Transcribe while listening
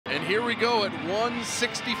here we go at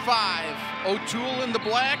 165. O'Toole in the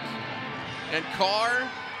black and Carr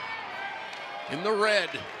in the red.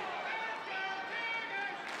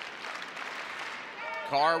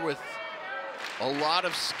 Carr with a lot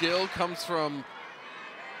of skill, comes from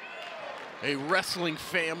a wrestling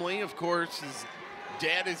family. Of course, his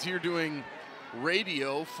dad is here doing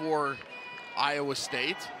radio for Iowa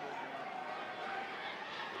State.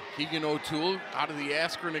 Keegan O'Toole out of the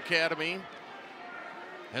Akron Academy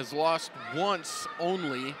has lost once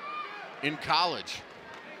only in college.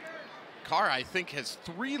 Carr, I think, has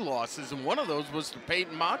 3 losses, and one of those was to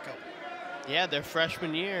Peyton Mako. Yeah, their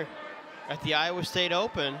freshman year at the Iowa State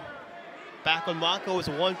Open. Back when Mako was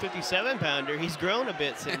a 157-pounder. He's grown a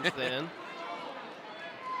bit since then.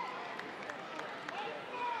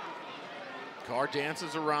 Carr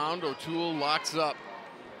dances around. O'Toole locks up.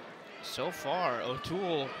 So far,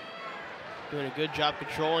 O'Toole doing a good job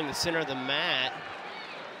controlling the center of the mat.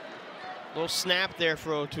 Little snap there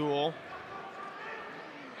for O'Toole.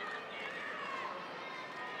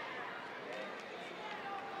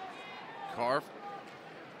 Carr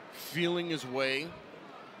feeling his way.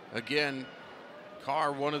 Again,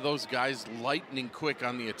 Carr, one of those guys lightning quick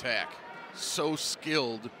on the attack. So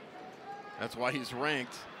skilled. That's why he's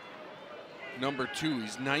ranked number 2.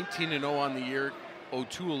 He's 19-0 on the year.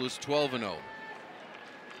 O'Toole is 12-0.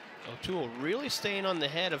 O'Toole really staying on the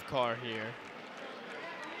head of Carr here.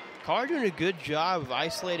 Carr doing a good job of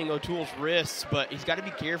isolating O'Toole's wrists, but he's got to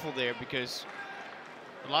be careful there because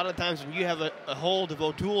a lot of times when you have a hold of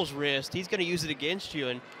O'Toole's wrist, he's going to use it against you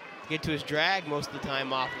and get to his drag most of the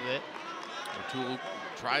time off of it. O'Toole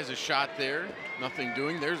tries a shot there. Nothing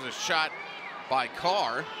doing. There's a shot by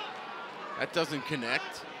Carr. That doesn't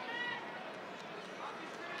connect.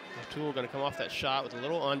 O'Toole going to come off that shot with a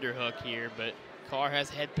little underhook here, but Carr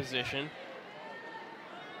has head position.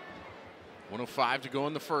 1:05 to go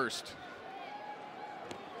in the first.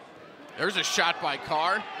 There's a shot by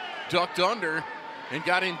Carr. Ducked under and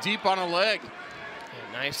got in deep on a leg.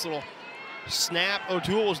 Yeah, nice little snap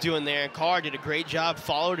O'Toole was doing there, and Carr did a great job,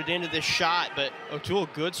 followed it into this shot, but O'Toole,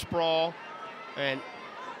 good sprawl. And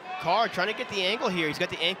Carr trying to get the ankle here. He's got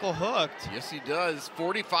the ankle hooked. Yes, he does.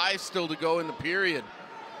 45 still to go in the period.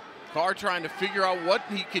 Carr trying to figure out what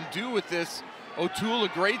he can do with this. O'Toole, a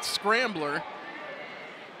great scrambler.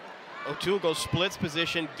 O'Toole goes splits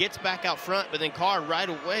position, gets back out front, but then Carr right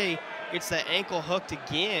away gets that ankle hooked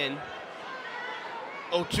again.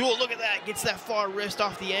 O'Toole, look at that, gets that far wrist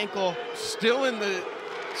off the ankle. Still in the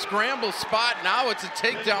scramble spot. Now it's a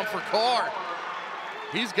takedown for Carr.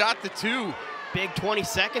 He's got the 2. Big 20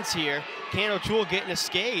 seconds here. Can O'Toole get an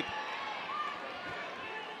escape?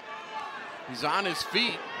 He's on his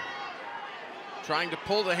feet, trying to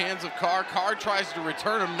pull the hands of Carr. Carr tries to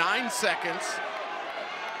return him. 9 seconds.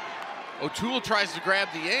 O'Toole tries to grab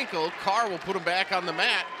the ankle. Carr will put him back on the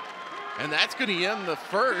mat. And that's going to end the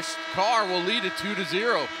first. Carr will lead it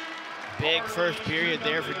 2-0. Big first period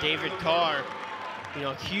there for David Carr. You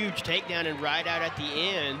know, huge takedown and ride out at the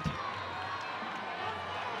end.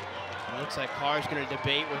 It looks like Carr's going to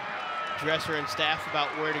debate with Dresser and staff about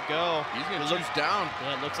where to go. He's going to choose down.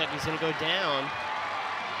 Yeah, it looks like he's going to go down.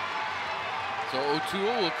 So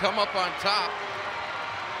O'Toole will come up on top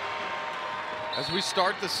as we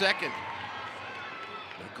start the second.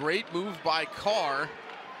 A great move by Carr.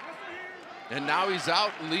 And now he's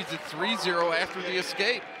out and leads it 3-0 after the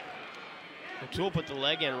escape. O'Toole put the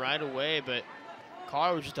leg in right away, but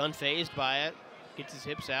Carr was just unfazed by it. Gets his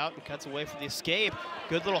hips out and cuts away for the escape.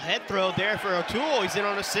 Good little head throw there for O'Toole. He's in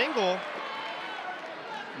on a single.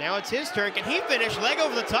 Now it's his turn. Can he finish? Leg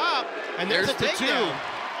over the top. And there's a takedown.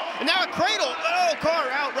 2. And now a cradle. Oh, Carr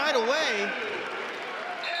out right away.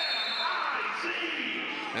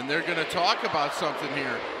 And they're going to talk about something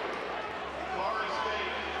here.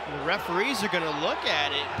 The referees are going to look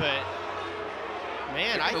at it, but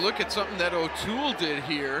man, I look at something that O'Toole did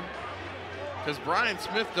here, because Brian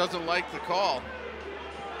Smith doesn't like the call.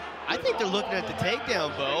 I think they're looking at the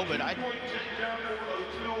takedown, Bo, but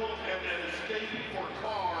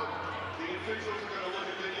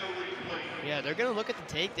yeah, they're going to look at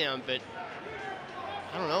the takedown, but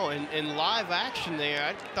I don't know. In live action there,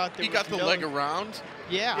 I thought there he got the leg around.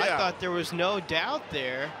 Yeah, I thought there was no doubt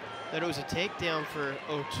there that it was a takedown for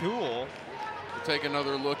O'Toole. We'll take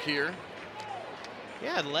another look here.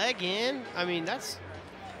 Yeah, leg in. I mean, that's...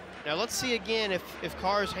 Now let's see again if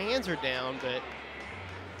Carr's hands are down, but...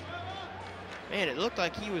 Man, it looked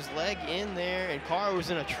like he was leg in there and Carr was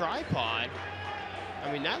in a tripod.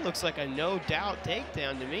 I mean, that looks like a no-doubt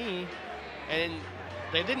takedown to me. And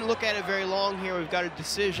they didn't look at it very long here. We've got a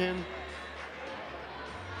decision.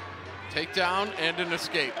 Takedown and an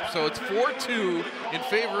escape. So it's 4-2 in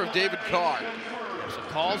favor of David Carr. So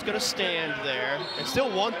Call's going to stand there. And still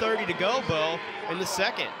 1:30 to go, Bo, in the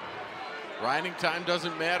second. Riding time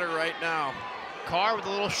doesn't matter right now. Carr with a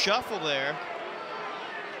little shuffle there.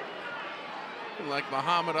 Like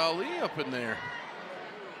Muhammad Ali up in there.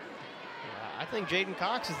 I think Jaden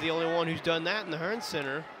Cox is the only one who's done that in the Hearn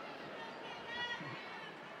Center.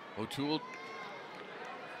 O'Toole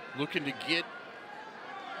looking to get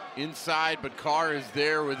inside, but Carr is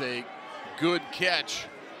there with a good catch.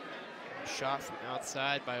 Shot from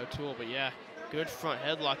outside by O'Toole, but yeah, good front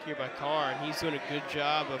headlock here by Carr, and he's doing a good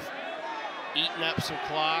job of eating up some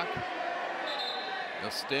clock.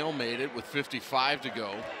 They'll stalemate it with 55 to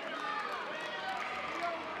go.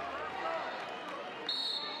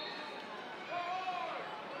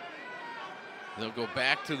 They'll go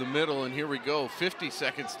back to the middle, and here we go, 50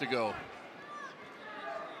 seconds to go.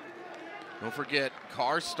 Don't forget,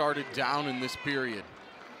 Carr started down in this period.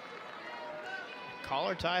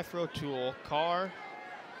 Collar tie for O'Toole. Carr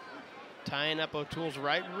tying up O'Toole's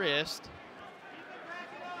right wrist.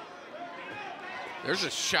 There's a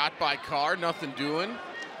shot by Carr, nothing doing.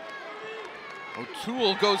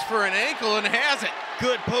 O'Toole goes for an ankle and has it.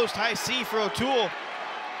 Good post high C for O'Toole.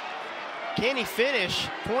 Can he finish?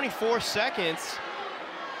 24 seconds.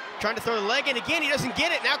 Trying to throw the leg in again, he doesn't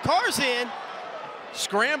get it. Now Carr's in.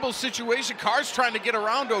 Scramble situation, Carr's trying to get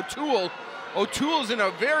around O'Toole. O'Toole's in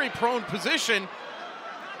a very prone position.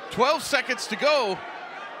 12 seconds to go.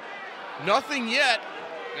 Nothing yet.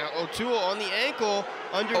 Now O'Toole on the ankle,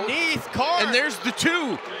 underneath, Carr. And there's the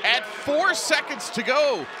 2 at 4 seconds to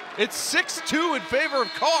go. It's 6-2 in favor of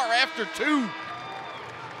Carr after 2.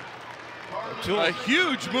 O'Toole. A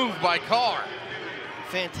huge move by Carr.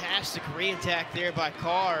 Fantastic re-attack there by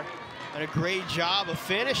Carr, and a great job of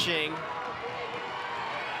finishing.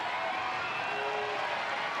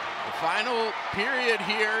 The final period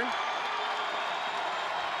here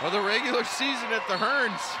of the regular season at the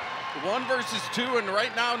Hearns. 1 versus 2, and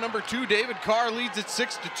right now number 2, David Carr, leads at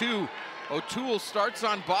 6-2. O'Toole starts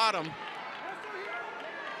on bottom.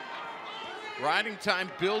 Riding time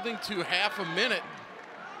building to half a minute.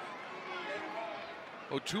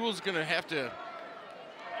 O'Toole's gonna have to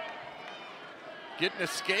get an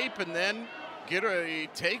escape and then get a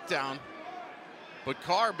takedown. But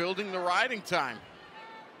Carr building the riding time.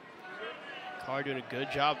 Carr doing a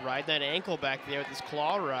good job riding that ankle back there with his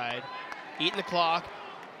claw ride. Eating the clock.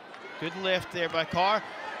 Good lift there by Carr.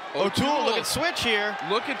 O'Toole looking switch here.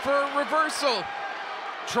 Looking for a reversal.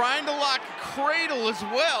 Trying to lock cradle as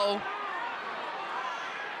well.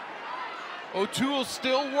 O'Toole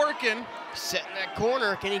still working. Setting that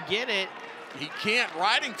corner, can he get it? He can't,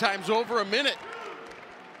 riding time's over a minute.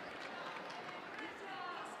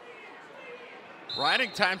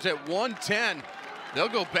 Riding time's at 1:10. They'll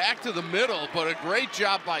go back to the middle, but a great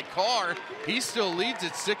job by Carr. He still leads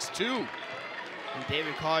at 6-2. And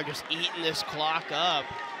David Carr just eating this clock up.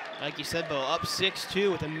 Like you said, Bo, up 6-2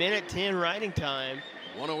 with 1:10 riding time.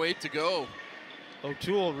 1:08 to go.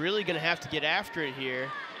 O'Toole really gonna have to get after it here.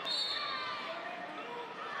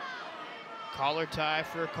 Collar tie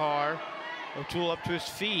for Carr. O'Toole up to his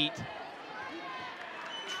feet.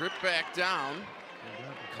 Trip back down.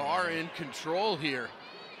 Carr in control here.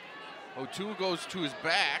 O'Toole goes to his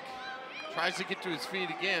back. Tries to get to his feet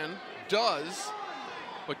again. Does,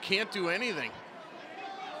 but can't do anything.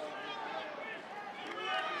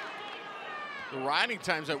 The riding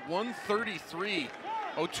time's at 1:33.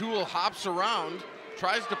 O'Toole hops around,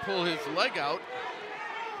 tries to pull his leg out.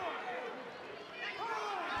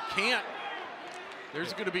 Can't.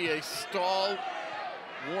 There's going to be a stall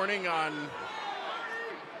warning on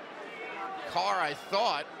Carr, I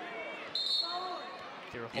thought.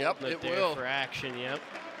 They were holding it there for action, yep.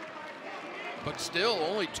 But still,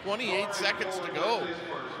 only 28 seconds to go.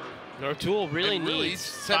 O'Toole really needs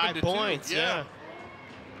 5 points, yeah.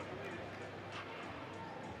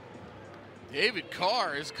 David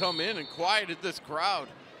Carr has come in and quieted this crowd.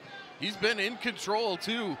 He's been in control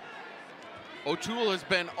too. O'Toole has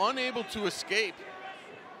been unable to escape.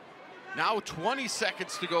 Now 20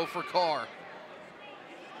 seconds to go for Carr.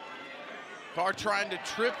 Carr trying to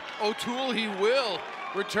trip O'Toole, he will.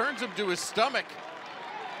 Returns him to his stomach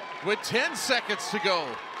with 10 seconds to go.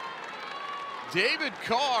 David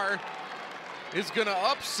Carr is gonna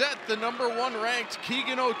upset the #1 ranked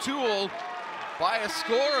Keegan O'Toole by a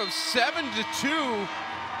score of 7-2.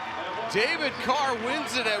 David Carr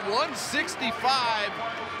wins it at 165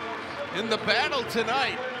 in the battle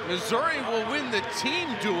tonight. Missouri will win the team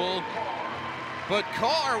duel, but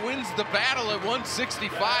Carr wins the battle at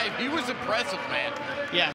 165. He was impressive, man. Yeah.